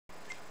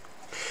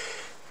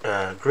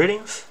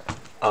Greetings.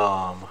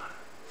 Um,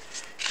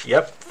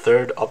 yep,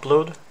 third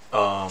upload.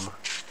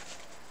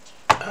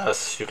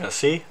 As you can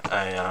see,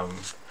 I am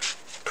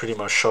pretty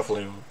much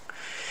shuffling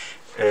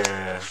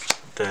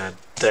the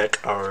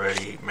deck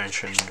already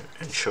mentioned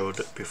and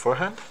showed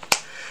beforehand.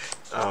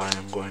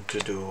 I'm going to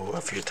do a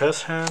few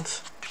test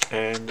hands,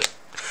 and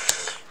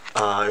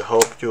I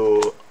hope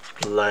you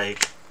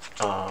like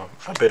a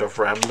bit of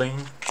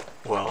rambling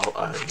while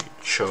I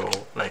show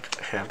like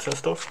hands and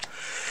stuff.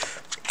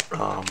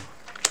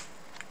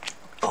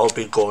 I'll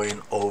be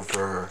going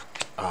over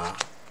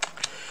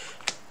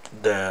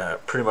the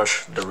pretty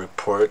much the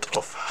report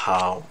of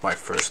how my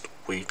first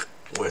week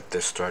with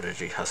this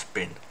strategy has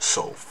been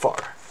so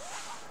far.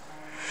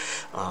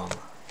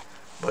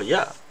 But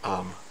yeah,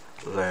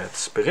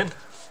 let's begin.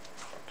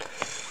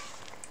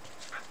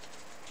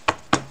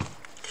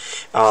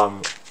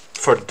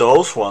 For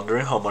those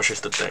wondering how much is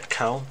the deck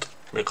count,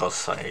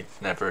 because I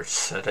never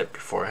said it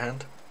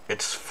beforehand,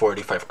 it's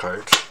 45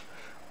 cards.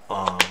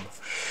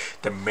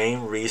 The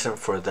main reason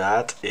for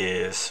that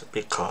is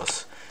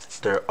because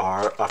there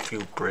are a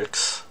few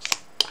bricks,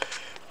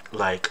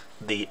 like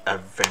the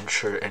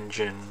adventure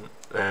engine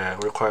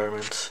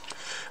requirements,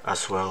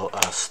 as well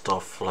as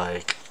stuff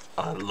like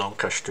long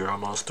Kashtira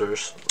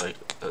monsters, like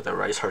the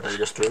Rice Heart I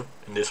just drew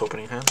in this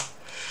opening hand.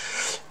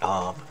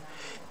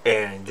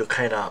 And you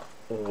kind of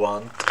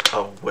want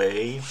a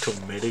way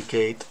to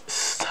mitigate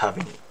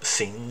having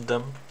seen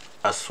them,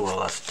 as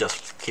well as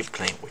just keep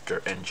playing with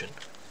your engine.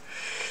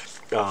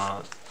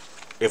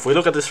 If we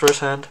look at this first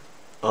hand,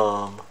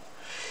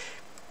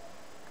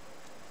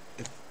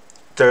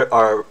 there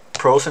are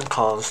pros and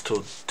cons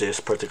to this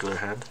particular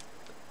hand.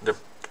 The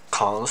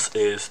cons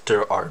is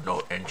there are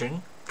no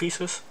engine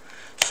pieces,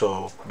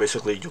 so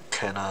basically you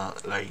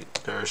cannot,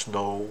 like, there's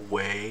no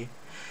way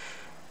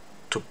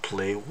to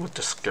play with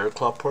the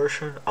Scareclaw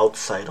portion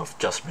outside of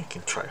just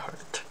making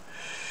tryhard.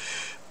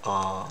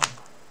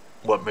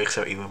 What makes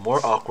it even more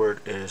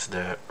awkward is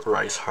the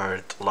Rice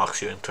Heart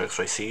locks you into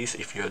XYZs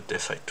if you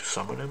decide to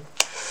summon him,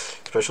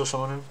 special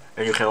summon him,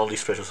 and you can only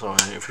special summon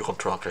him if you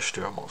control a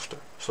Kashtira monster.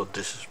 So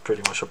this is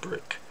pretty much a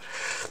brick.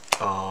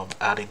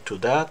 Adding to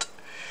that,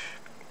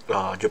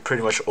 you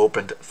pretty much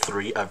opened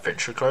 3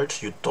 adventure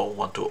cards. You don't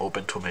want to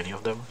open too many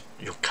of them.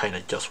 You kind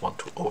of just want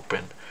to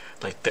open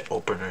like the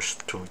openers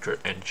to your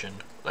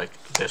engine, like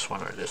this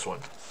one or this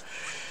one.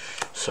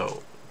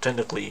 So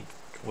technically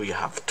we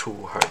have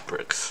 2 hard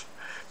bricks.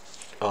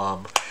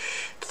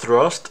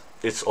 Thrust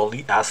is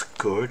only as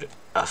good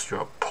as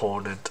your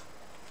opponent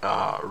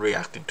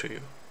reacting to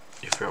you.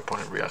 If your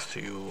opponent reacts to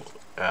you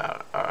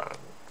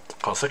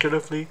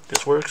consecutively,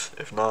 this works.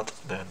 If not,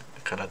 then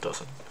it kind of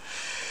doesn't.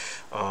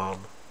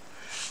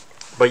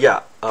 But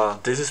yeah,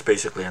 this is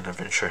basically an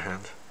adventure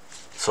hand,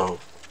 so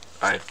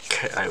I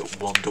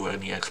won't do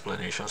any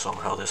explanations on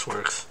how this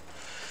works.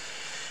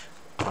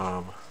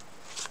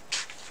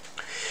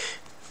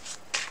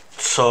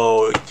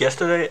 So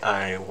yesterday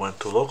I went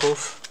to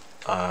locals.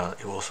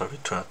 It was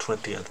between a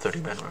 20 and 30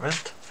 man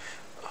event,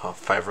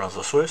 5 rounds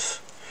of Swiss,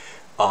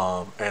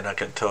 and I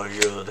can tell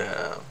you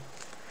that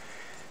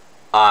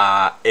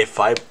if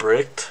I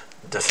bricked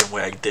the same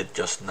way I did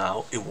just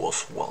now, it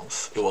was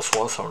once. It was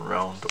once on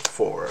round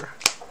 4.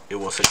 It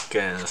was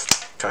against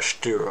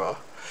Kashtira.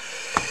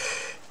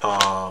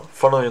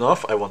 Funnily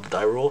enough, I won the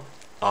die roll.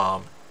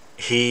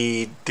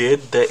 He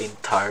did the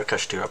entire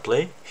Kashtira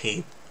play.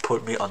 He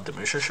put me on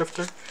Dimension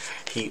Shifter.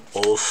 He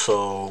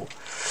also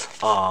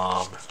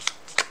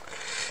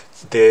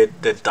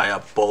did the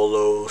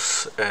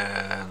Diabolos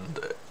and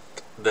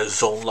the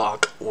Zone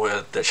Lock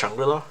with the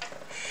Shangri-La.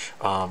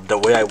 The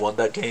way I won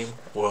that game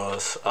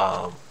was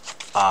a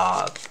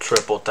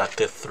triple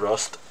tactic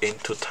thrust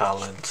into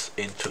talents,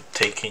 into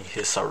taking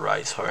his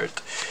Arise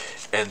Heart,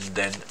 and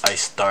then I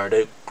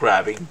started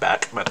grabbing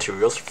back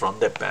materials from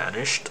the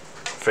banished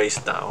face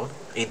down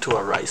into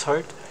Arise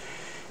Heart,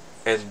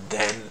 and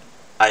then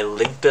I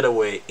linked it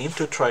away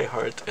into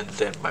Tryhard, and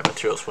then my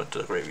materials went to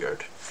the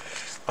graveyard.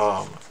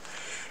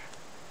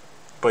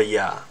 But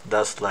yeah,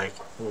 that's like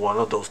one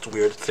of those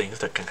weird things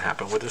that can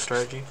happen with this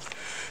strategy.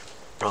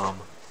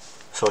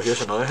 So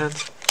here's another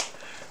hand.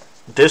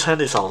 This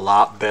hand is a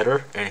lot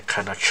better, and it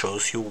kind of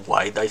shows you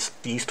why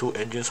these 2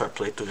 engines are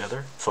played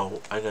together.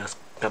 So I'm just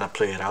gonna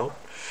play it out.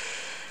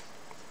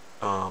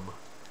 I'm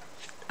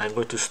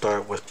going to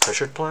start with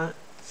Pressured Planet,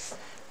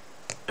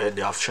 and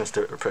the off chance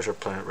the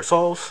Pressured Planet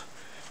resolves,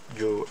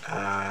 you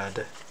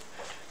add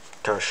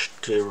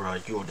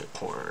Kashtira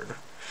Unicorn.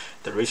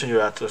 The reason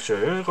you add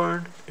Kashtira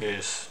Unicorn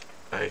is,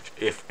 like,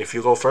 if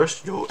you go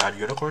first, you add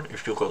Unicorn.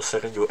 If you go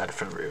second, you add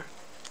Fenrir.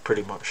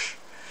 Pretty much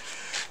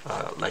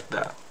like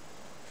that.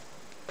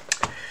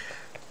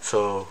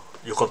 So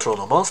you control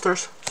no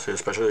monsters, so you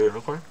special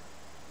Unicorn.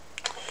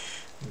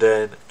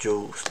 Then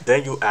you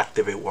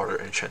activate Water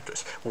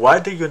Enchantress. Why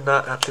did you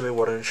not activate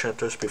Water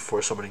Enchantress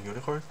before summoning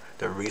Unicorn?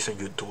 The reason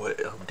you do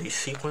it on this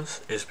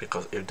sequence is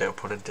because if the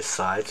opponent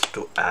decides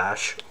to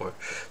Ash or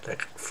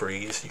like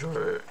freeze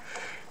your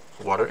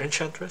Water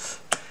Enchantress,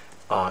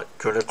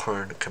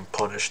 Unicorn can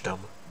punish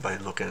them by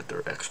looking at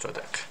their extra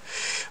deck.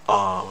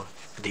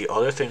 The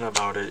other thing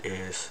about it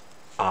is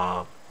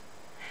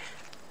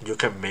you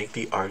can make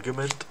the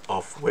argument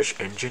of which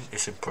engine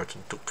is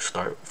important to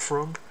start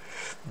from,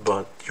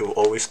 but you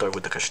always start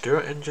with the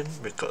Kashtira engine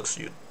because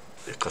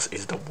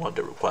it's the one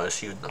that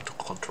requires you not to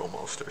control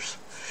monsters.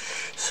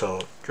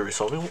 So you're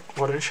resolving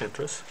Water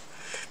Enchantress,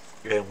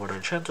 and Water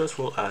Enchantress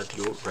will add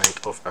you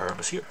Rite of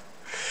Aramasir.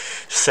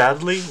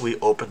 Sadly, we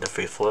opened the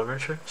Faithful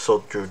Adventure,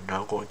 so you're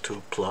now going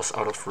to plus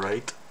out of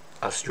Rite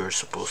as you're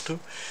supposed to.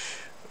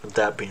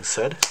 That being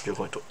said, you're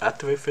going to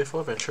activate Faithful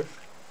Adventure,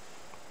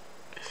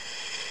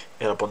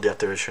 and upon the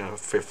activation of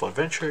Faithful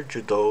Adventure,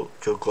 you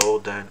go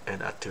then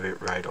and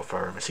activate Rite of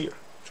Aramasir.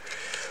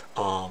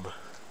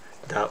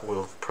 That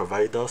will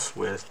provide us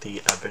with the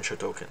adventure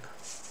token.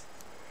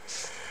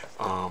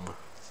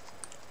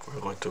 We're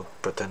going to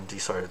pretend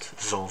these are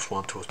zones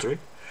 1, 2, 3.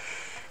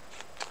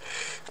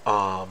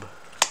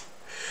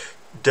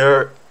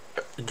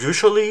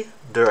 Usually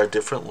there are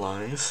different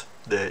lines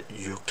that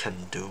you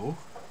can do,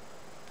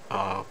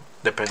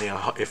 depending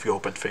on if you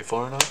open Faithful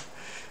or not.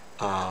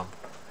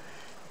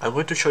 I'm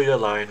going to show you a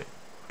line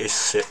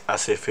as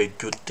if you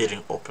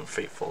didn't open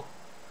Faithful.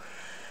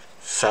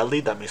 Sadly,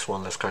 that means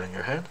one less card in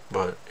your hand,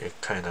 but it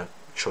kind of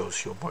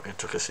shows you more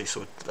intricacies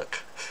with the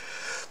deck.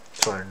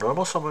 So in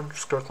normal summon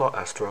Scareclaw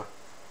Astra,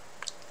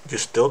 you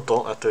still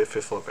don't activate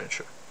Faithful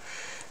Adventure.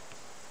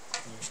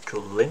 You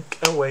link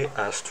away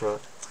Astra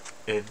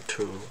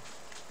into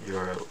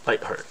your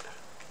Lightheart.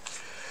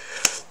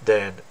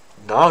 Then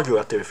now you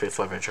activate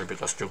Faithful Adventure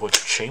because you're going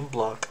to chain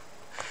block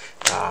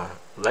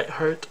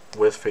Lightheart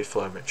with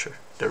Faithful Adventure.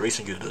 The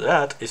reason you do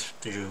that is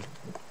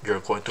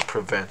you're going to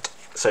prevent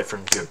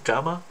Ciphering Gear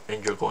Gamma,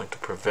 and you're going to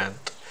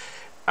prevent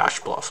Ash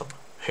Blossom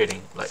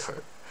hitting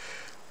Lightheart.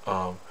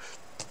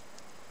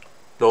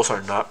 Those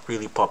are not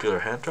really popular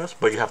hand traps,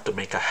 but you have to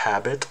make a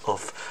habit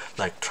of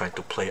like trying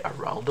to play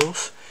around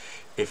those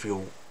if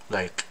you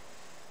like,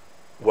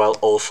 while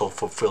also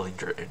fulfilling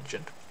your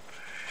engine.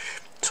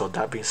 So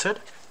that being said,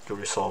 you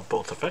resolve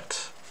both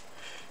effects.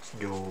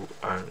 You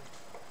are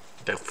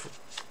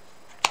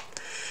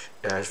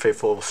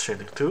Faithful was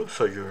chaining 2,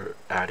 so you're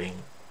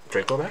adding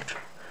Draco back,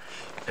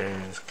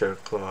 and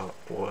Scareclaw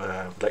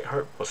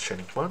Lightheart was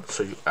chaining 1,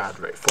 so you add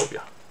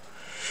Phobia.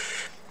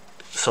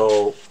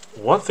 So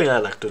one thing I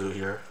like to do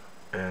here,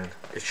 and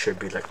it should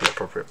be like the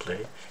appropriate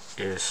play,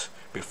 is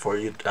before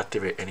you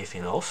activate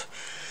anything else,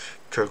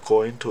 you're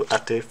going to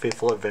activate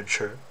Faithful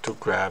Adventure to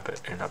grab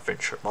an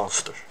adventure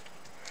monster.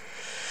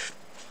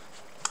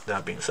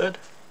 That being said,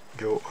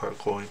 you are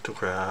going to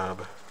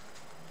grab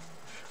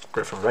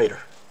Griffin Rider.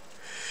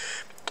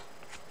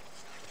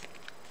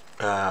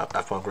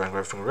 Upon grabbing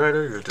Griffin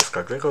Rider, you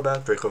discard Draco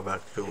back.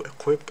 You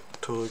equip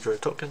to your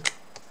token,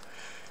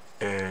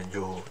 and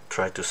you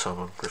try to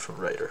summon Griffin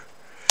Rider.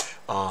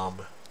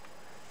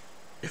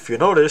 If you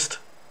noticed,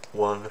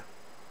 1,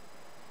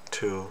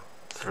 2,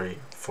 3,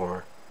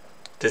 4.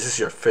 This is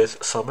your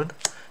 5th summon,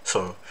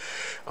 so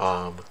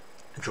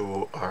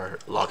you are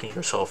locking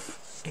yourself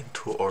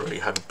into already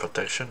having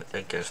protection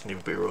against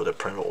Nibiru the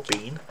Primal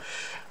Being,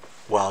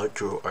 while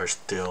you are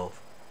still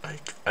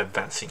like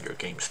advancing your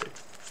game state.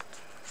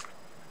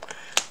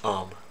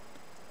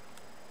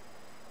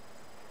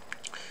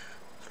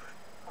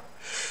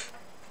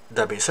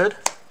 That being said,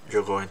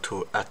 you're going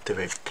to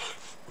activate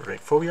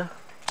Phobia,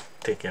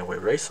 taking away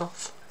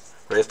Raysals.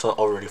 Raysal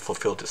already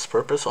fulfilled its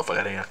purpose of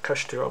adding a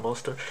Kashtira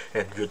monster,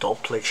 and you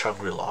don't play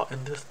Shangri-La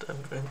in this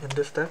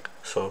deck,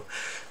 so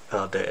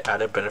the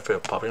added benefit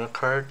of popping a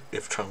card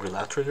if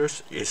Shangri-La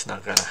triggers is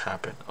not gonna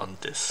happen on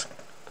this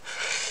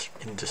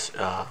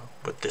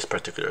with this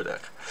particular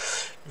deck.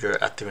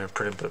 You're activating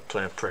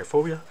playing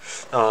Phobia.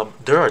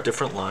 There are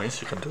different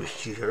lines you can do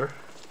here.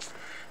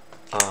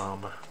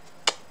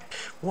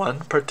 One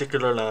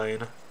particular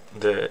line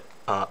that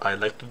I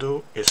like to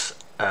do is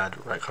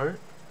add Reinhardt.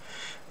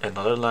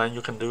 Another line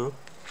you can do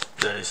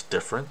that is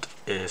different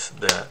is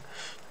that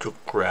you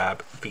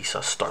grab Visa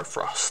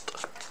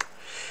Starfrost.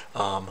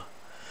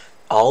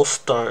 I'll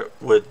start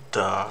with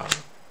the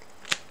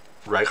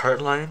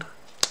Reinhardt line,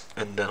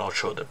 and then I'll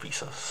show the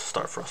Visa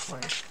Starfrost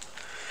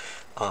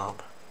line.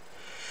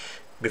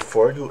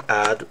 Before you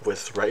add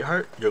with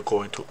Reinhardt, you're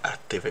going to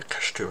activate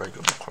Kashtira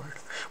Unicorn.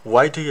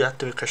 Why do you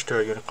activate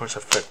Kashtira Unicorn's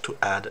effect to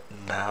add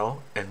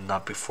now and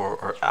not before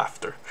or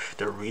after?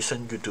 The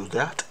reason you do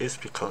that is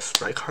because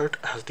Reinhardt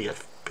has the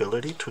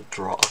ability to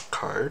draw a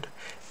card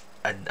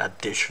in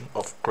addition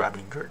of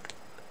grabbing your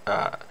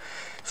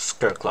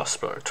Scareclaw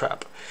spell or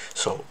trap.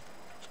 So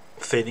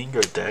thinning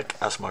your deck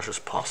as much as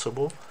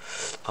possible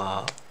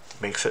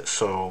makes it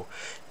so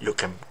you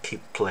can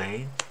keep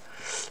playing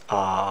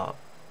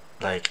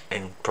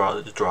and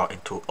probably draw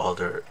into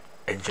other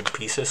engine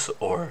pieces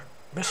or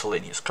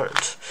miscellaneous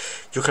cards.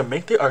 You can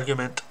make the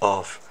argument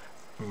of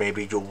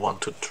maybe you want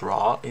to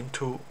draw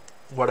into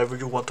whatever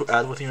you want to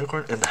add with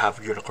Unicorn and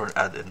have Unicorn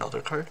add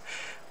another card,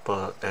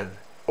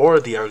 or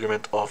the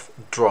argument of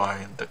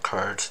drawing the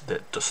cards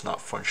that does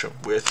not function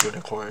with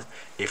Unicorn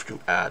if you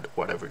add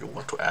whatever you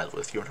want to add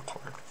with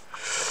Unicorn.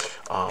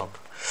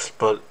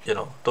 But you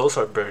know, those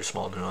are very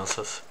small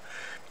nuances.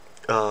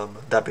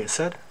 That being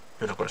said,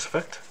 Unicorn's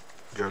effect,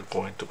 you're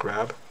going to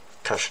grab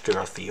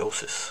Kashtira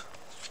Theosis.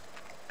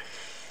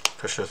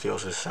 Kashtira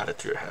Theosis is added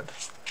to your hand.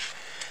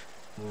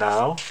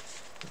 Now,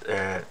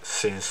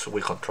 since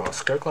we control a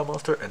Scareclaw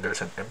monster and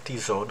there's an empty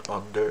zone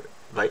under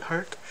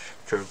Lightheart,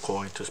 you're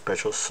going to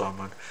special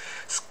summon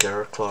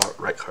Scareclaw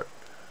Lightheart.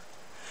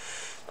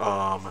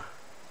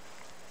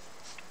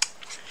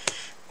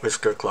 With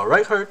Scareclaw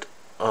Lightheart,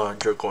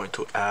 you're going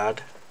to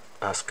add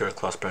a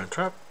Scareclaw Parent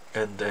Trap,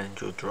 and then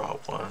you draw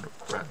one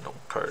random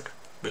card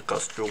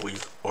because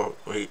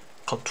we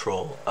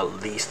control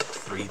at least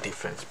 3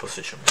 defense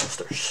position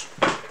monsters.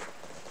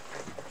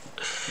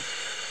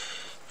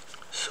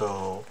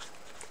 So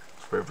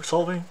we're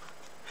resolving.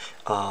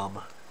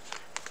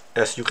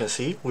 As you can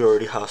see, we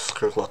already have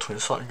Scareclaw Twin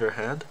Slot in your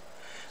hand.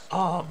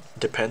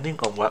 Depending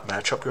on what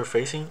matchup you're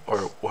facing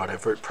or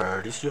whatever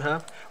priorities you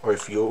have, or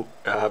if you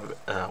have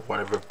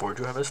whatever board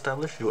you have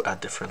established, you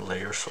add different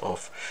layers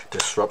of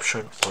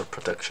disruption or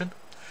protection.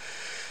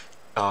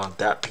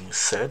 That being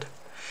said,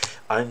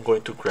 I'm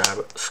going to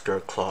grab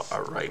Scareclaw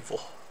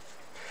Arrival.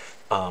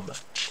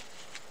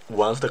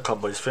 Once the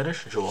combo is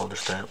finished, you'll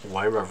understand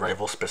why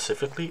Arrival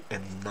specifically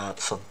and not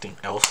something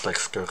else like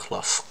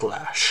Scareclaw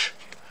Splash.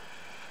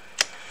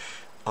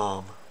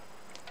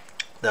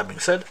 That being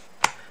said,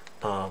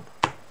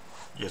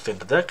 you thin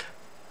the deck,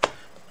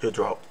 you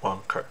draw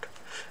 1 card.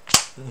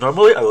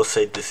 Normally I will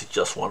say this is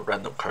just 1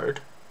 random card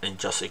and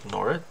just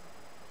ignore it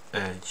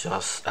and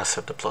just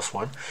accept the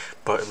 +1,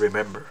 but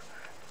remember,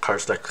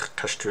 cards like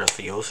Kashtira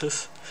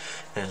Theosis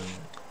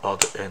and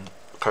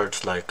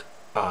cards like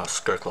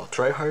Scareclaw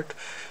Tryhard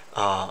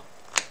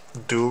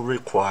do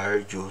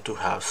require you to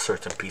have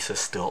certain pieces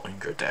still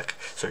in your deck.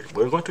 So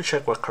we're going to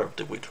check what card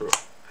did we drew.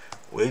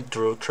 We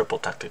drew Triple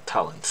Tactic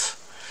Talents.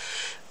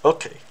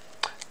 Okay,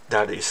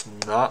 that is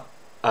not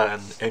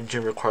an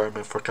engine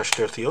requirement for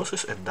Kashtira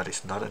Theosis, and that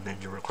is not an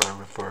engine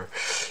requirement for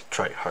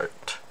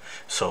Tryhard.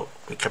 So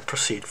we can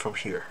proceed from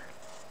here.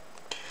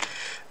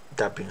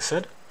 That being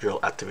said,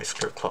 you'll activate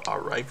Scareclaw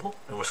Arrival,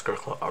 and with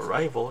Scareclaw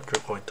Arrival,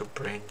 you're going to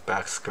bring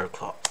back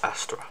Scareclaw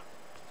Astra.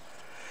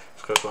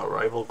 Scareclaw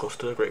Arrival goes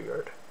to the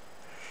graveyard.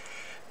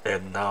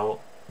 And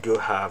now you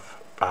have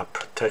a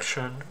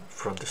protection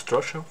from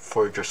destruction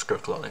for your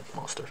Scareclaw Link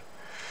monster.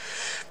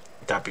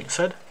 That being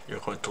said, you're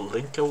going to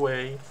link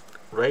away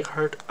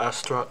Lightheart,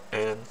 Astra,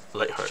 and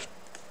Lightheart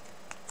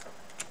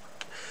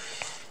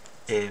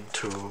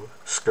into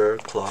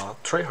Scareclaw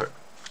Tryhard.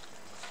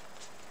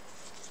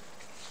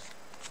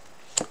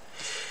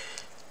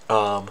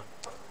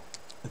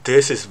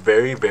 This is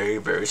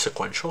very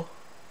sequential,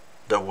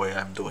 the way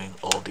I'm doing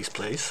all these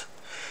plays,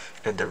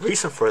 and the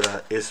reason for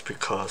that is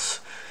because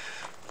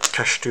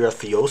Kashtira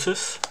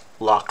Theosis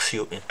locks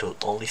you into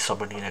only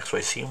summoning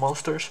XYZ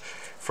monsters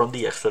from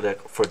the extra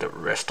deck for the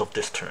rest of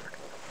this turn.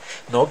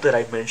 Note that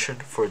I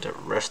mentioned for the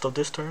rest of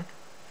this turn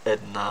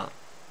and not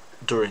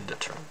during the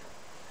turn,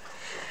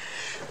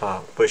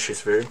 which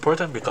is very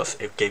important because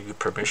it gave you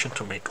permission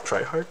to make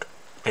Tryhard,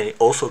 and it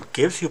also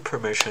gives you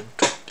permission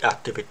to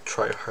activate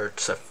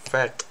Tryhard's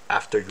effect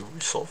after you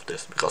resolve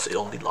this, because it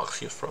only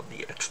locks you from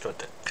the extra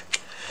deck.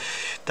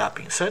 That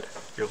being said,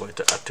 you're going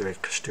to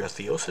activate Kashtira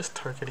Theosis,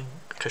 targeting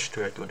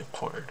Kashtira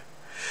Unicorn.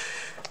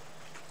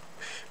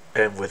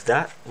 And with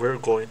that, we're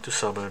going to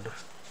summon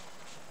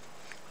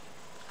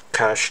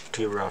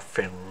Kashtira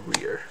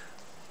Fenrir.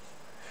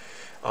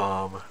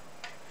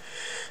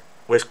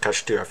 With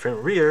Kashtira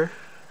Fenrir,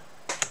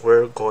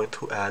 we're going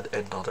to add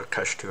another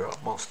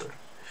Kashtira monster.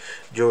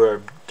 There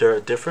are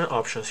different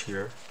options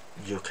here.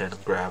 You can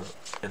grab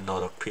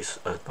another piece,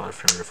 another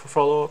Fenrir for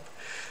follow-up.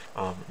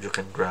 You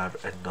can grab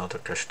another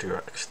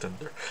Kashtira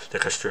extender. The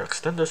Kashtira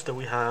extenders that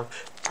we have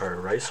are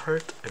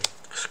Riceheart and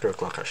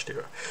Scareclaw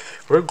Kashtira.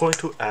 We're going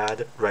to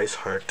add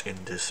Riceheart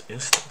in this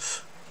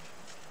instance.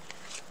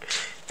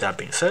 That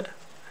being said,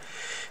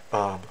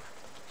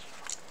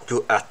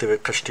 you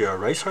activate Kashtira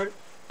Riceheart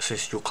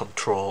since you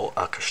control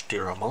a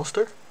Kashtira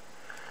monster,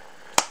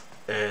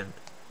 and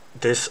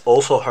this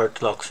also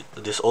locks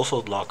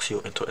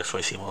you into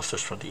XYZ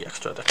monsters from the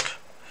extra deck.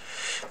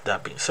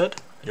 That being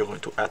said, you're going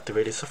to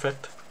activate its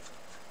effect,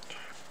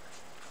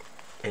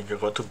 and you're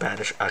going to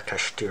banish a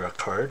Kashtira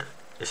card.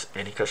 It's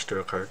any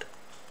Kashtira card.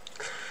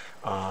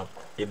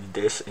 In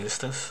this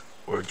instance,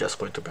 we're just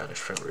going to banish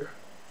Fenrir.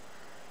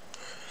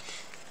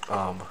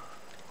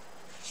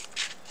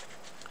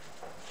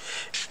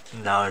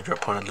 Now your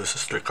opponent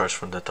loses 3 cards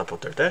from the top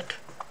of their deck,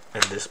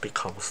 and this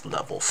becomes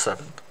level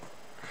 7.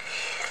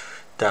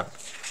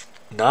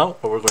 Now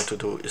what we're going to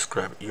do is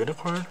grab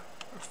Unicorn,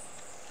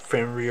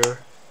 Fenrir,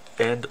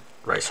 and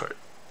Riceheart,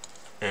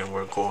 and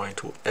we're going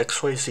to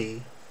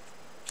XYZ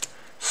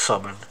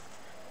summon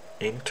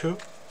into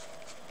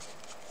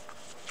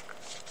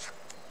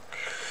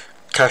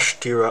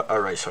Kashtira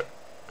Riceheart.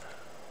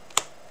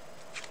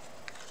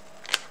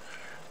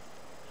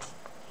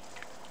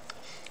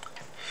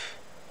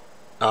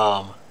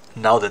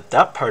 Now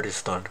that part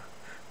is done,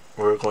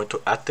 we're going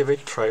to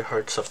activate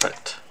Tryhard's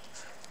effect.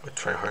 With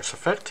Tryhard's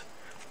effect,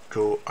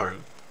 you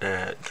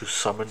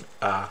summon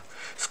a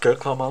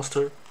Scareclaw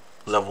monster,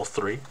 level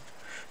 3,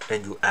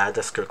 and you add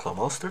a Scareclaw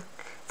monster,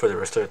 for the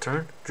rest of the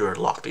turn, you're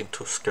locked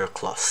into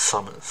Scareclaw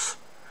summons.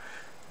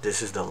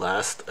 This is the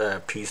last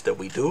piece that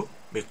we do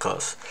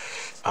because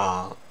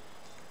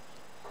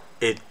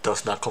it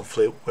does not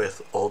conflict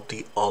with all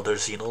the other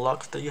Xeno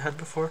locks that you had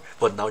before,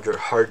 but now you're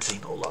hard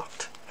Xeno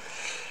locked.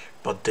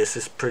 But this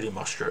is pretty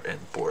much your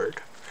end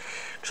board.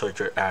 So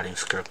you're adding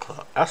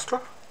Scareclaw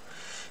Astra,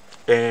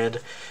 and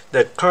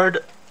the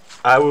card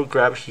I will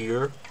grab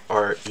here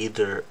are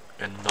either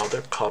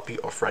another copy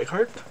of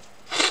Reinhardt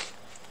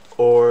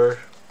or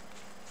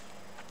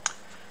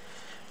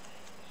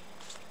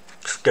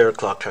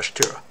Scareclaw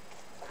Kashtira.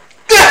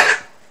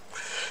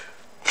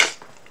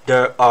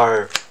 There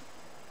are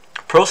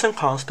pros and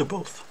cons to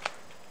both.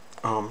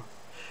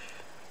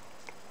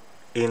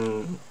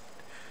 In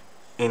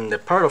the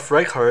part of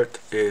Reinhardt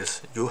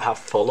is you have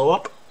follow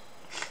up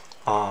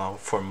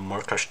for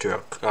more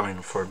Kashtira,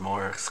 for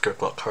more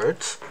Scareclaw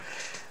cards,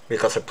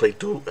 because I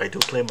do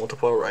play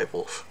multiple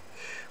arrivals.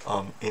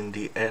 In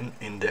the end,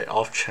 in the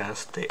off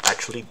chance they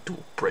actually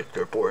do break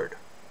their board,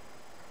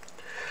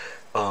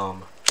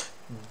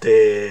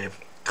 the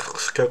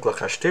Scareclaw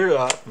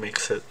Kashtira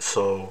makes it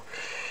so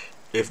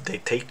if they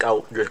take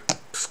out your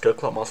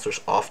Scareclaw monsters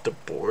off the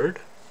board,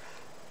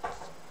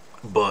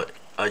 but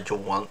you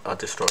want a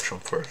destruction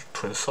for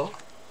Twin Saw,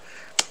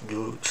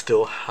 you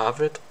still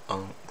have it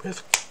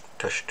with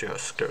Kashtira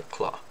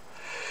Scareclaw.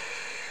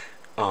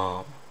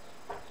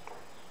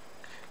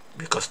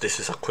 Because this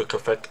is a quick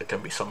effect, it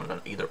can be summoned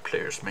on either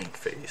player's main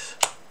phase.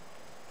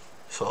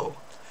 So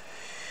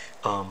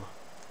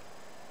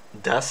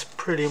that's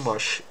pretty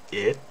much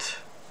it.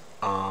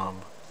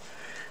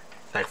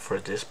 Like for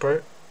this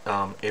part,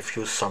 if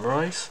you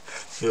summarize,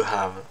 you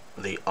have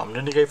the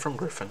Omni Negate from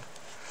Griffin,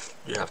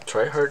 you have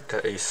Tryhard,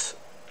 that is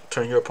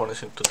turn your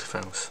opponents into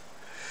defense,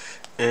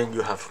 and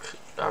you have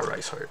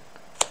Rise Heart.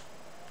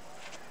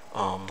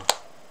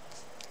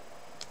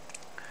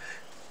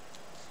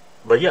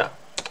 But yeah,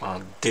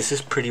 this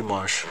is pretty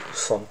much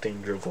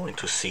something you're going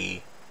to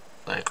see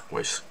like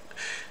with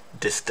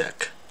this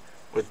deck.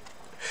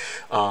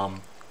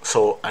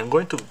 So I'm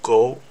going to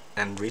go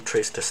and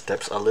retrace the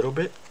steps a little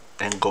bit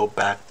and go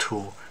back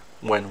to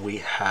when we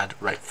had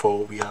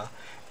Rhyphobia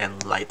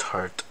and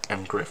Lightheart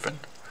and Griffin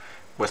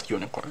with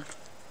Unicorn.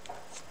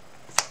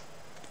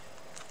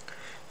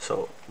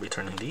 So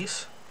returning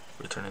these,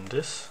 returning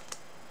this.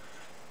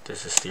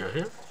 This is still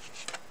here.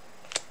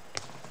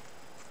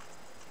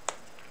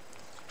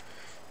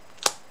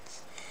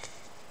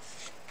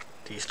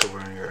 These two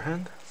were in your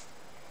hand.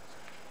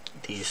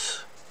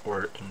 These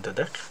were in the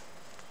deck.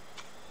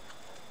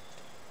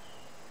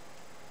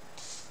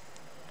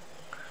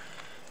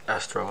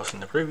 Astra was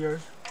in the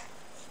graveyard.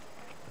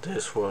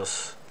 This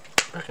was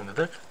back in the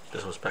deck.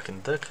 This was back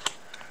in the deck.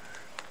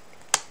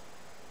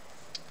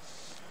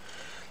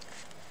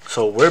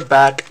 So we're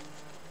back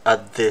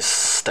at this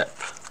step.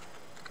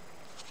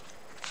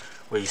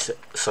 We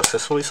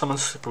successfully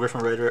summoned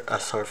Griffin Raider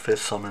as our 5th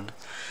summon.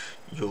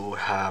 You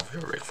have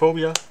your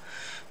Rhyphobia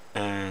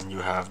and you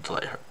have the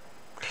Lightheart.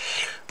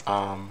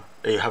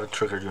 You haven't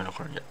triggered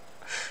Unicorn yet.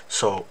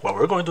 So what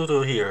we're going to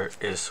do here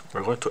is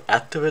we're going to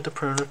activate the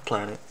Permanent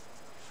Planet,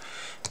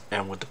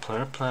 and with the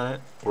Permanent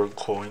Planet we're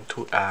going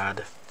to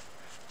add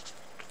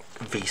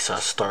Visa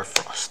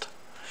Starfrost.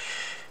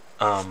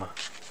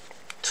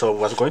 So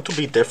what's going to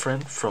be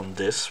different from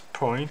this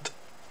point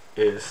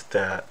is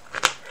that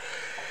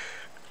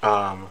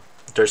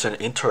there's an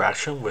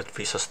interaction with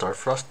Visa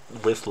Starfrost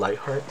with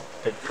Lightheart.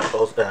 It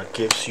also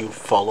gives you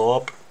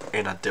follow-up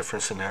in a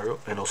different scenario,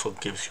 and also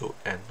gives you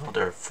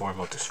another form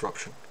of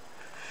disruption.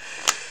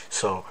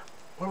 So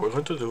what we're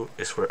going to do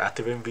is we're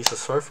activating Visa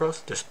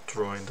Starfrost,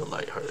 destroying the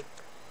Lightheart.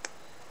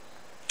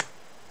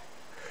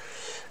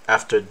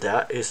 After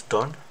that is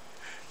done,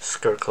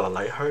 Scareclaw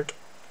Lightheart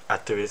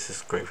activates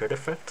his graveyard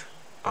effect.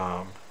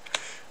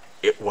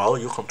 While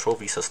you control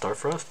Visa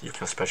Starfrost, you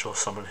can special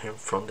summon him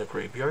from the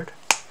graveyard.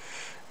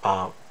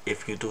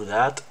 If you do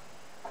that,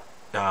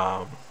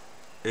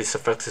 this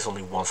effect is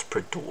only once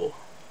per duel.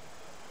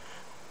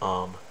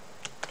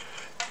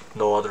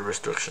 No other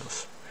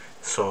restrictions.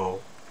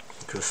 So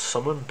you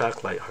summon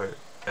back Lightheart,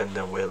 and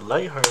then with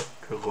Lightheart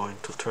you're going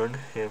to turn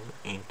him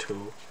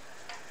into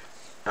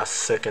a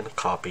second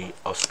copy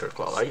of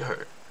Scareclaw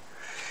Lightheart.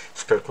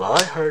 Scareclaw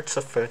Lightheart's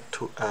effect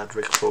to add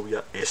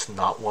Rhyphobia is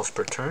not once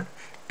per turn,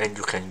 and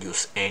you can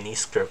use any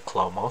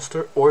Scareclaw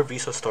monster or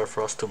Visa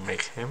Starfrost to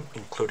make him,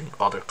 including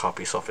other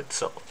copies of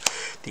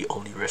itself. The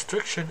only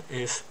restriction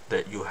is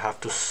that you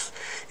have to,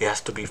 it has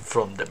to be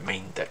from the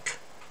main deck,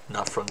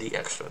 not from the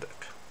extra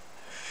deck.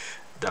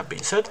 That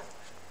being said,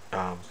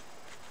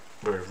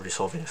 we're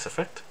resolving this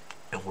effect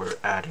and we're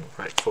adding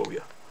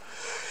Rhyphobia.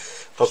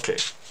 Okay,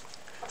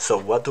 so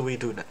what do we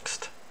do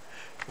next?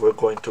 We're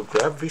going to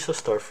grab Visa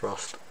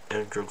Starfrost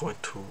and you're going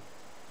to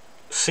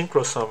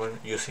synchro summon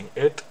using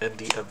it and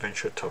the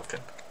adventure token,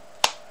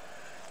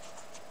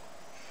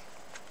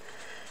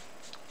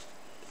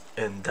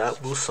 and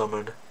that will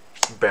summon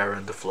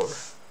Baron the Floor.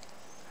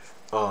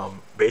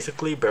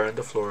 Basically Baron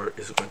the Floor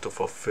is going to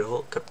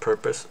fulfill the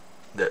purpose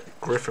that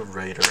Griffin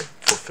Raider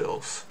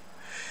fulfills.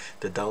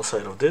 The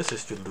downside of this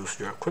is you lose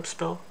your equip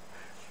spell,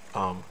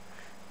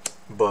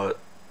 but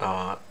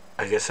I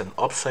guess an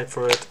upside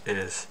for it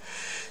is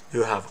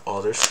you have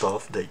other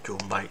stuff that you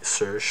might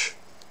search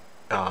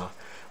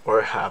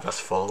or have as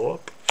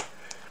follow-up,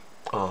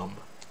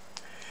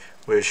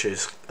 which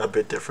is a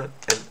bit different.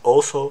 And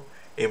also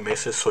it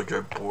makes it so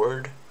your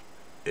board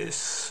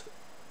is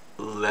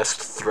less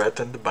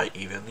threatened by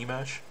evenly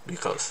match,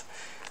 because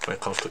when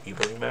it comes to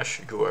evenly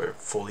match you are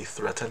fully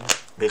threatened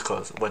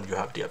because when you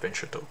have the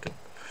adventure token.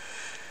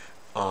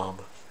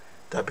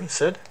 That being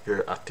said,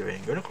 you're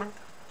activating Unicorn.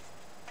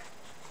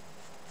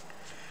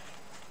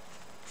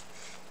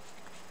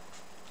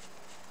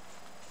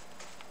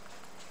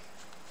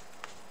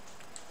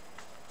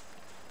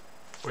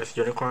 With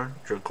Unicorn,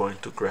 you're going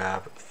to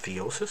grab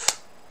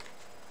Theosis.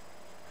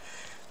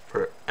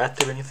 For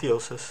activating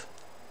Theosis,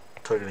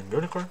 targeting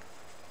Unicorn,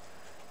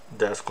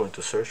 that's going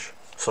to search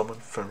summon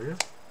Fenrir,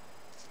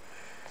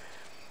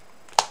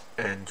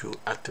 and you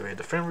activate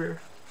the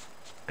Fenrir,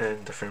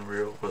 and the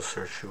Fenrir will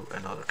search you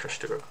another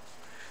Kashtira.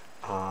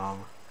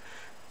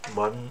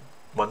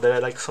 One that I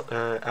like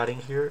adding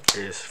here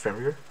is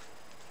Fenrir.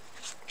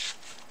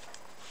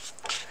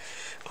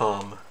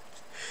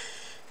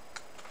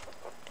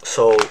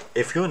 So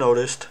if you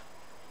noticed,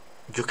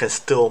 you can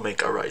still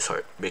make a Rise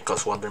Heart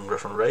because Wandering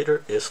Griffin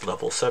Rider is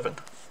level 7.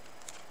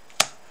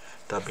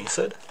 That being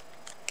said,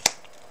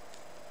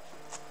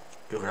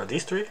 you grab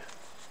these 3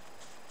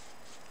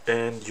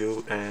 and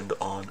you end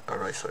on a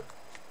Rise Heart.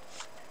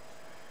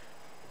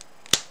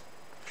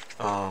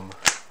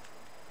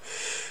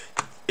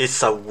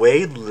 It's a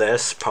way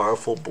less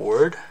powerful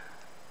board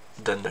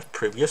than the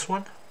previous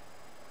one,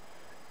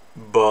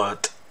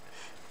 but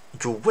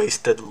you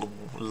wasted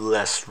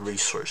less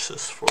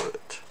resources for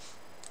it.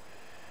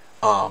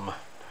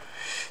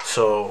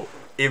 So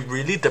it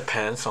really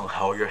depends on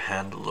how your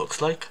hand looks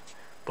like,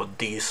 but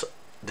this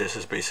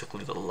is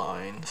basically the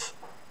lines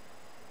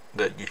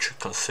that you should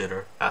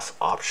consider as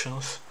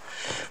options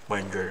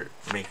when you're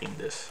making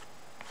this.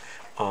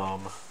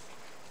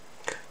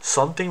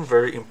 Something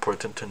very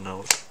important to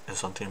note and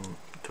something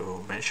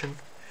to mention,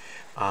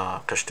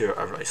 Kashtira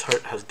Rise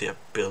Heart has the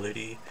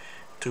ability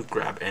to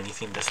grab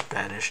anything that's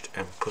banished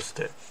and puts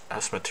it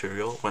as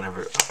material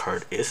whenever a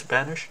card is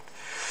banished.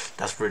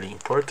 That's really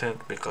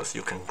important because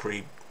you can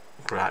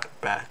grab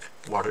back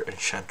Water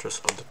Enchantress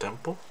of the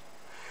Temple,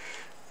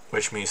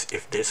 which means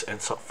if this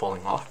ends up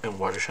falling off and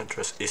Water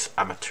Enchantress is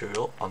a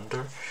material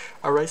under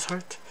a Rise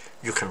Heart,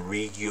 you can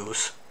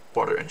reuse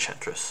Water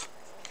Enchantress.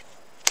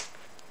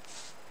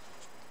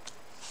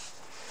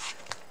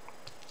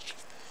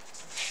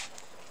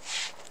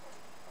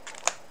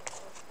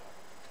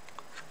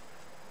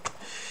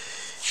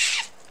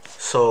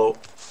 So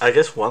I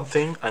guess one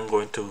thing I'm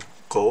going to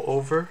go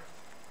over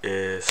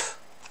is,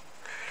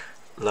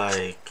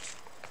 like,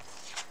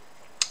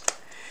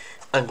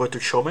 I'm going to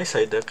show my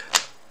side deck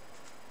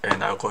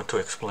and I'm going to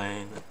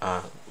explain,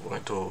 I'm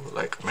going to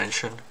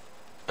mention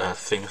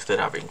things that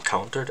I've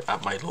encountered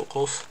at my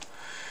locals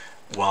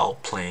while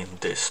playing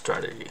this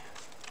strategy.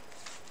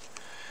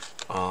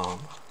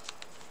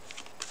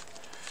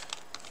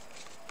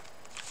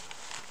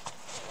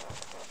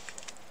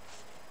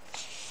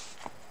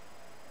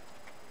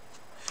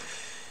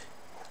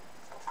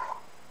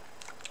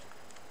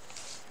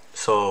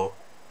 So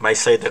my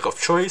side deck of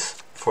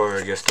choice for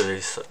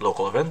yesterday's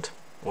local event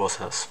was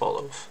as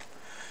follows.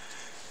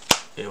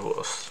 It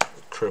was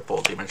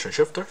triple Dimension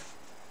Shifter,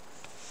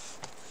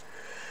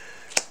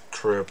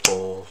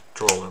 triple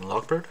Droll and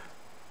Lockbird,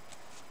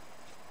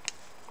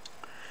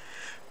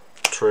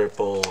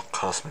 triple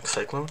Cosmic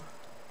Cyclone,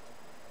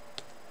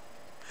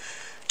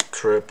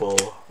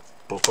 triple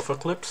Book of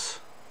Eclipse,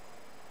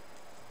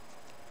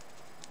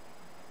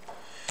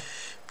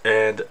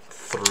 and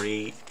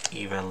 3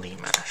 evenly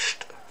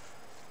matched.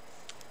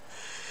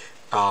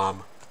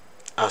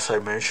 As I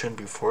mentioned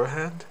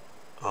beforehand,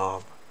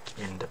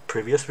 in the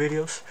previous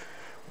videos,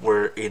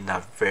 we're in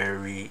a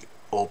very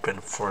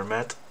open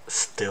format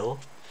still.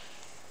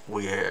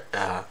 We're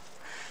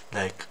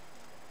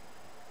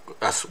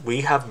as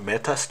we have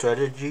meta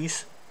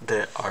strategies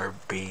that are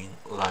being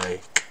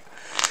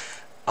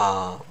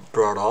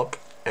brought up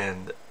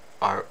and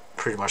are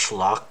pretty much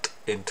locked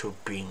into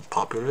being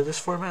popular in this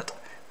format,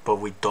 but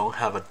we don't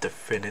have a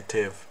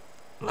definitive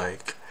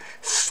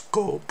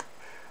scope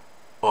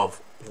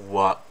of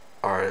what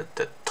are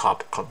the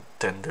top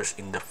contenders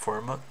in the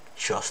format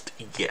just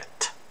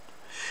yet.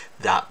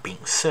 That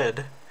being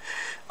said,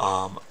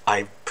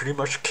 I pretty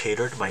much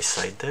catered my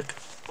side deck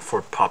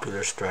for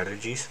popular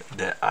strategies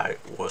that I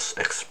was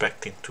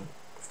expecting to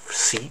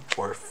see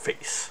or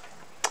face.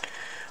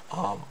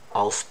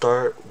 I'll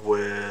start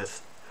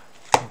with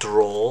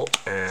Droll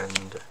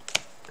and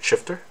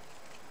Shifter.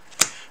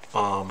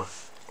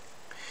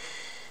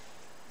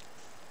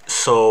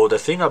 So the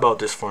thing about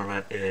this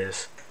format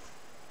is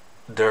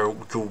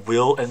you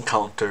will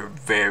encounter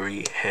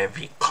very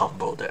heavy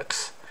combo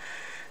decks.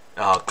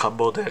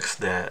 Combo decks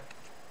that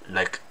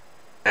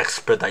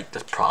expedite the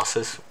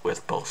process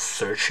with both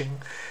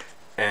searching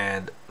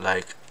and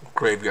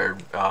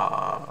graveyard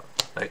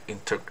like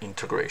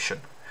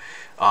integration.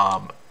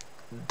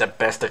 The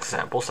best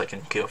examples I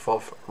can give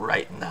of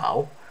right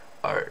now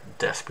are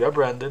Despia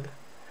branded.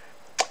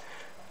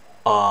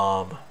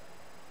 So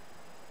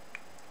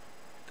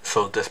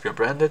Despia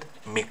branded,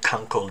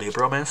 Mikanko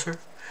Libromancer,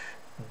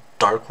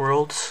 Dark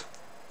Worlds,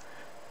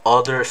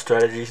 other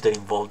strategies that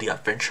involve the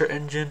adventure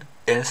engine,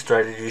 and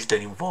strategies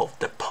that involve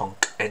the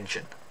punk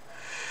engine.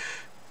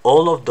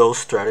 All of those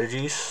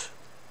strategies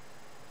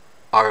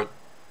are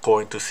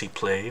going to see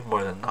play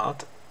more than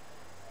not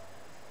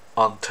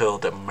until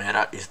the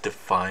meta is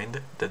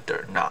defined that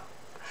they're not.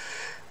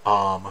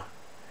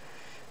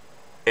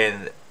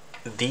 And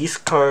these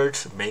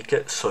cards make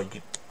it so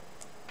you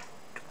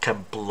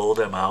can blow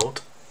them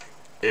out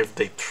if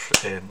they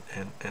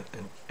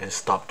and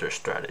stop their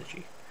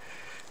strategy.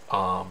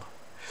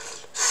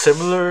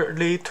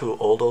 Similarly to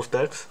all those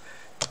decks,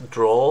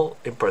 draw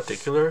in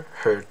particular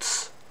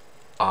hurts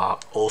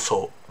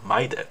also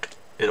my deck.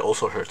 It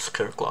also hurts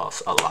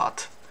Scareclaws a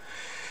lot.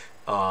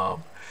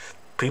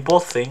 People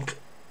think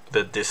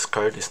that this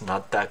card is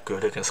not that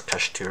good against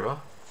Kashtira,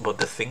 but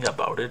the thing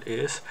about it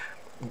is,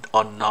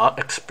 not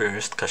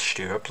experienced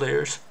Kashtira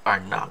players are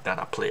not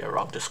gonna play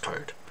around this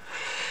card,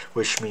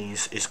 which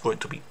means it's going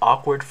to be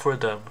awkward for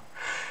them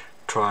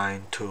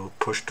trying to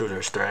push through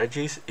their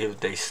strategies if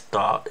they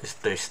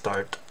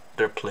start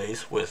their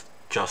plays with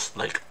just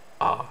like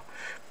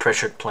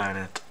Pressured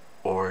Planet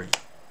or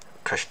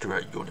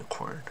Kashtira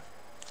Unicorn.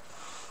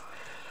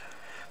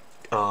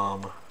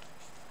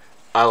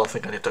 I don't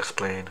think I need to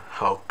explain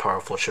how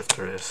powerful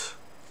Shifter is.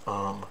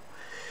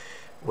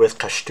 With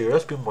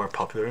Kashtira's being more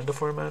popular in the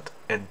format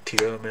and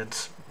tier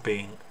elements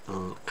being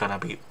gonna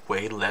be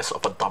way less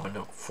of a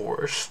dominant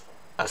force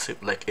as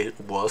it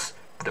was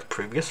in the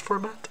previous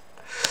format,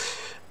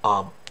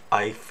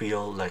 I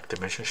feel like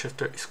Dimension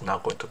Shifter is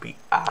not going to be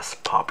as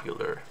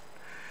popular.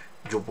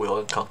 You will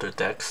encounter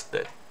decks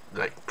that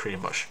like pretty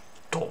much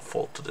don't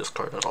fold to this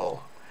card at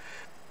all.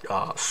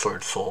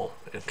 Sword Soul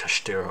and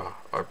Kashtira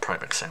are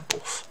prime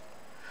examples.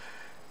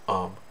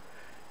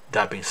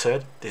 That being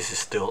said, this is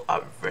still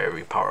a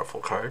very powerful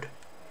card,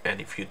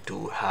 and if you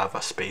do have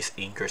a space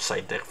in your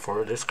side deck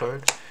for this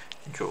card,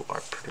 you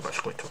are pretty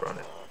much going to run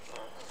it.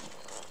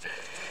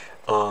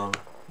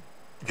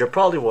 You're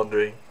probably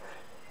wondering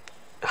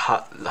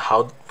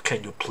how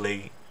can you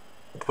play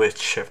with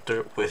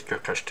Shifter with your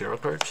Kashtira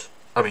cards?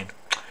 I mean,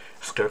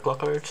 Scareclaw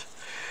cards.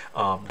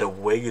 The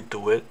way you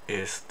do it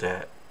is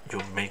that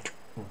you make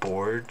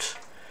boards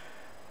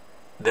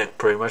that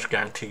pretty much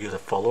guarantee you the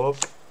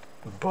follow-up,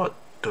 but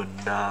do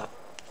not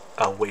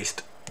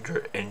waste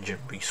your engine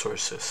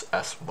resources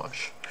as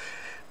much.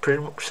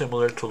 Pretty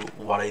similar to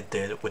what I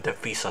did with the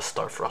Visa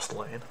Starfrost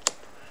line.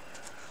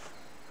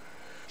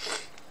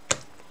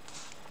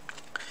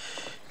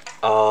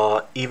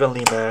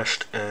 Evenly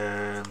Mashed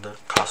and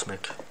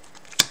Cosmic.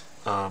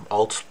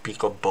 I'll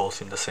speak of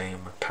both in the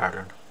same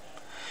pattern.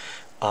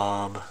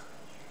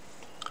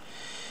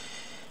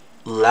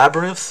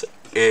 Labyrinth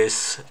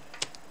is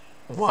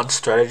one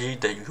strategy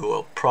that you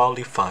will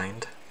probably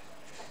find,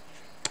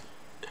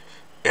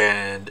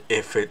 and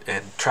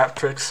Trap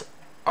Tricks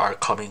are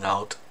coming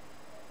out.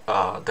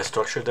 The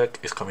structure deck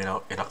is coming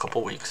out in a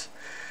couple weeks,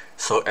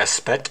 so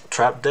expect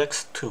trap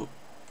decks to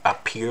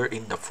appear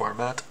in the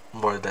format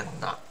more than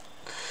not.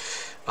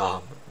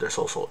 There's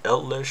also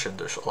Eldritch, and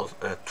there's also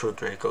True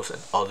Dracos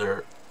and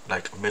other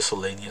like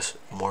miscellaneous,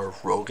 more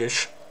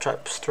roguish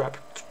trap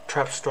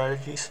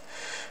strategies,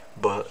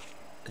 but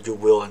you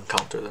will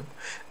encounter them.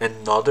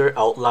 Another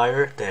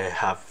outlier that I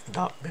have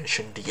not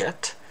mentioned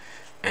yet,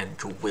 and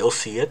you will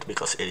see it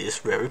because it is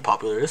very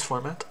popular in this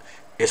format,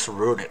 is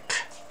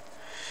Runic.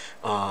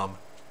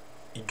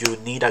 You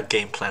need a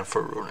game plan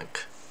for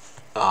Runic.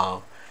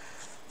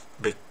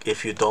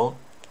 If you don't,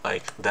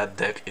 like, that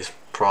deck is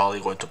probably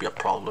going to be a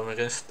problem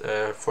against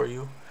for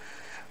you.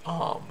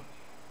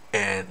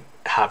 And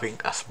having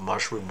as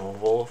much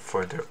removal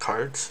for their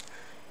cards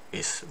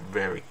is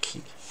very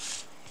key.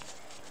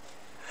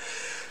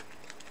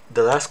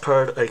 The last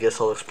card I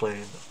guess I'll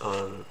explain,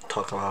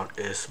 talk about,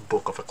 is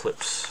Book of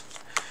Eclipse.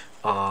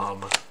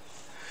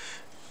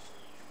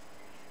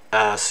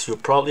 As you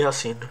probably have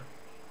seen,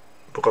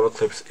 Book of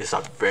Eclipse is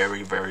a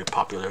very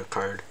popular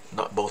card,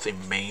 not both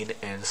in main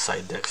and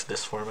side decks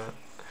this format.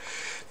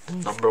 The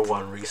number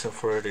one reason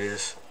for it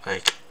is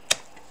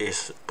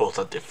both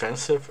a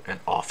defensive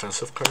and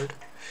offensive card.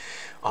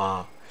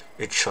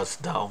 It shuts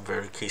down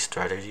very key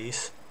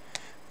strategies,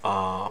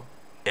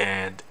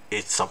 and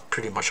it's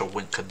pretty much a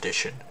win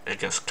condition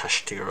against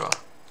Kashtira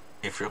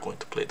if you're going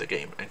to play the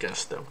game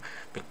against them,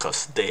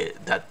 because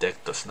that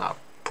deck does not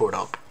put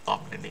up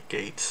Omni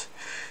Negates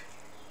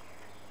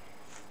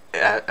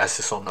as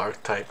its own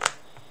archetype,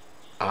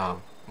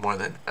 more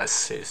than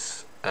as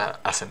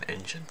an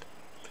engine.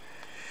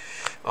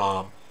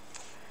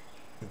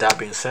 That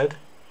being said,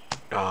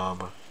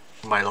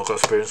 my local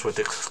experience with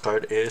this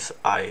card is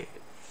I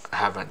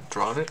haven't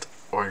drawn it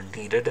or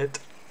needed it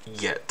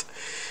yet.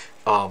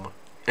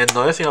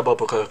 Another thing about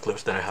Book of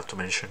Eclipse that I have to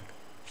mention,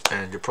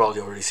 and you've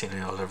probably already seen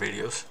in other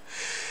videos,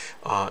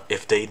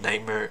 If they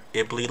Nightmare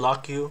Ibly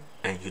lock you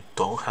and you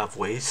don't have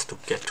ways to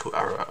get to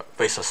our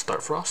base of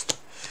Starfrost,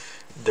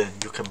 then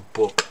you can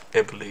book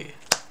Ibly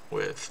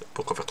with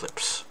Book of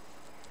Eclipse,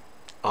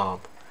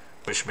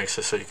 which makes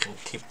it so you can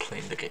keep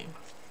playing the game.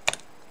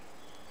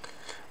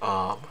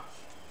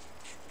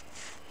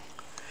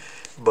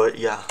 But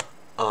yeah,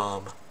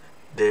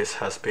 this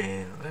has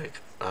been like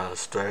a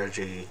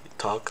strategy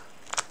talk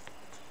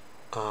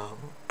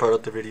part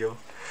of the video.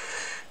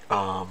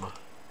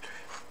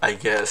 I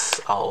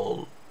guess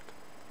I'll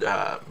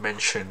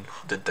mention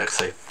the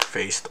decks I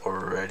faced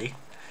already.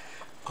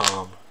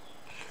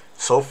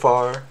 So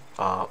far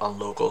on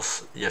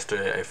locals,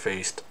 yesterday I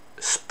faced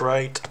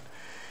Sprite,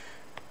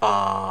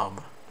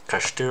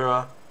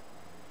 Kashtira,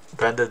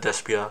 Branded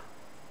Despia,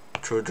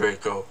 True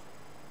Draco,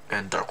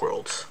 and Dark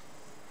Worlds.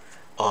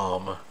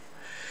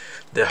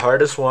 The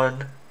hardest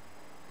one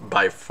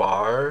by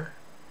far,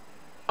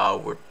 I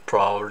would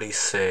probably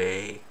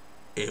say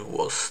it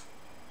was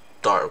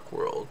Dark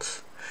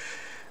Worlds.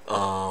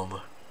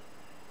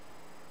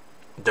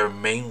 The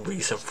main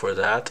reason for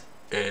that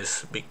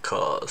is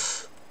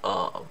because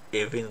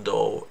even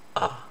though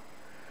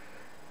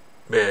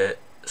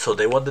so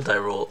they won the die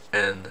roll,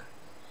 and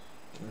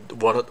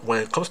when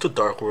it comes to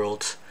Dark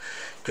Worlds,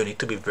 you need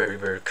to be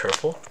very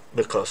careful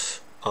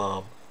because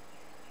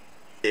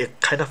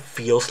it kind of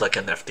feels like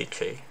an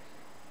FTK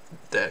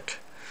deck.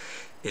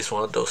 It's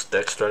one of those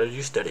deck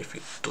strategies that if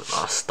you do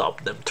not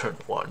stop them turn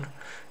one,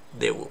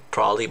 they will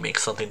probably make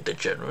something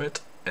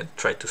degenerate and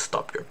try to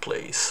stop your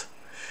plays.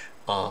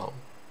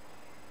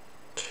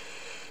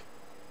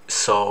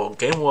 So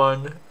game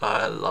one,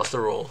 I lost the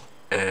roll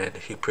and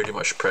he pretty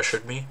much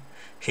pressured me.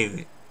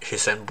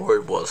 His end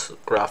board was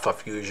Grapha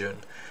Fusion,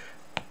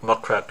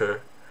 Muckcracker,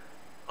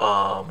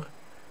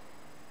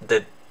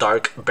 the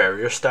Dark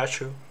Barrier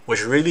statue,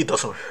 which really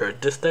doesn't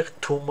hurt this deck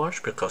too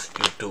much because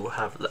you do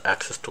have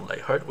access to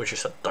Lightheart, which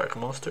is a dark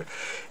monster,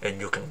 and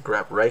you can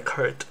grab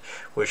Reichheart,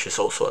 which is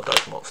also a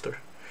dark monster.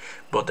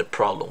 But the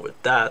problem with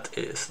that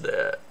is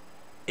that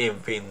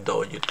even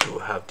though you do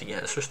have the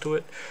answers to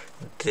it,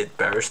 the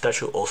Barrier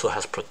statue also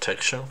has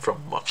protection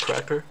from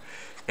Muckcracker,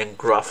 and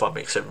Grapha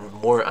makes it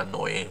more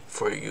annoying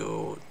for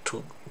you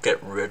to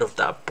get rid of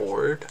that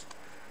board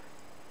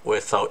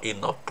without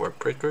enough board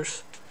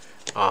breakers.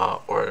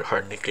 Or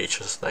hard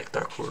negations like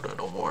Dark Ruler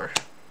no more,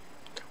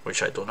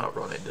 which I do not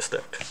run in this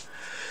deck.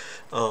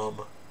 I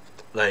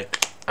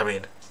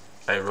mean,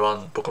 I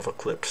run Book of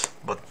Eclipse,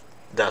 but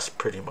that's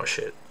pretty much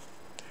it.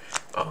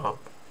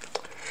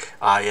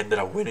 I ended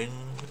up winning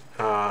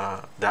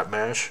that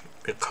match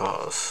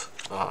because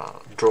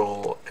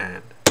Droll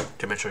and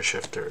Dimension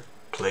Shifter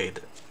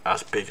played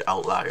as big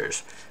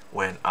outliers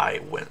when I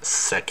went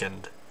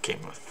second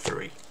game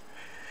 3.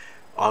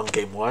 On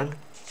game 1,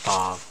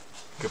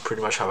 you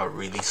pretty much have a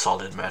really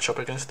solid matchup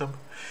against them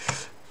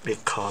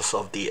because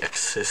of the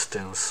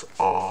existence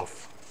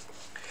of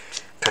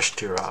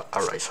Kashtira, a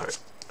Reichheart.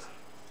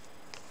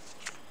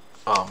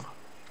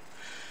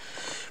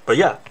 But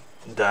yeah,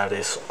 that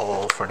is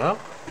all for now.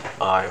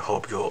 I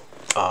hope you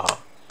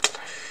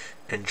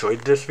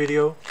enjoyed this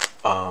video.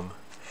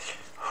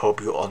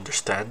 Hope you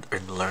understand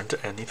and learned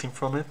anything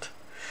from it.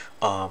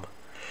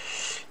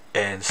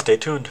 And stay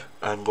tuned.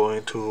 I'm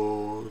going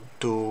to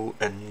do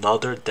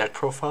another deck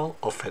profile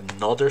of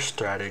another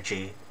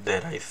strategy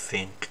that I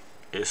think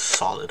is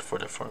solid for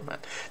the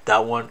format.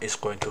 That one is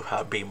going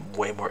to be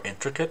way more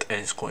intricate and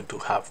it's going to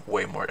have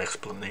way more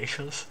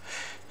explanations.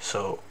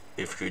 So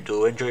if you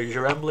do enjoy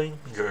your rambling,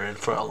 you're in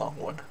for a long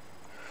one.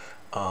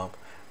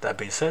 That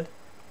being said,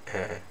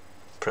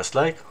 press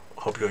like.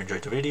 Hope you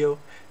enjoyed the video,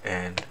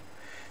 and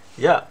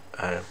yeah,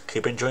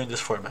 keep enjoying this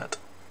format.